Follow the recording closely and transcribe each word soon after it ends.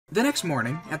The next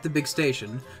morning, at the big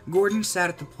station, Gordon sat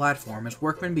at the platform as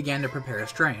workmen began to prepare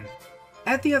his train.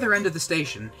 At the other end of the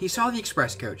station, he saw the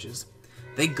express coaches.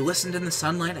 They glistened in the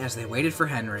sunlight as they waited for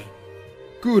Henry.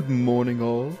 Good morning,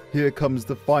 all. Here comes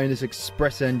the finest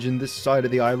express engine this side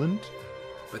of the island.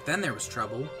 But then there was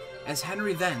trouble, as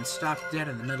Henry then stopped dead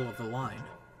in the middle of the line.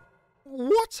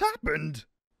 What's happened?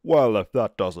 Well, if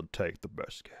that doesn't take the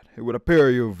biscuit, it would appear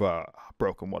you've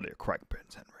broken one of your crank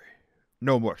pins, Henry.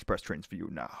 No more express trains for you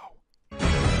now.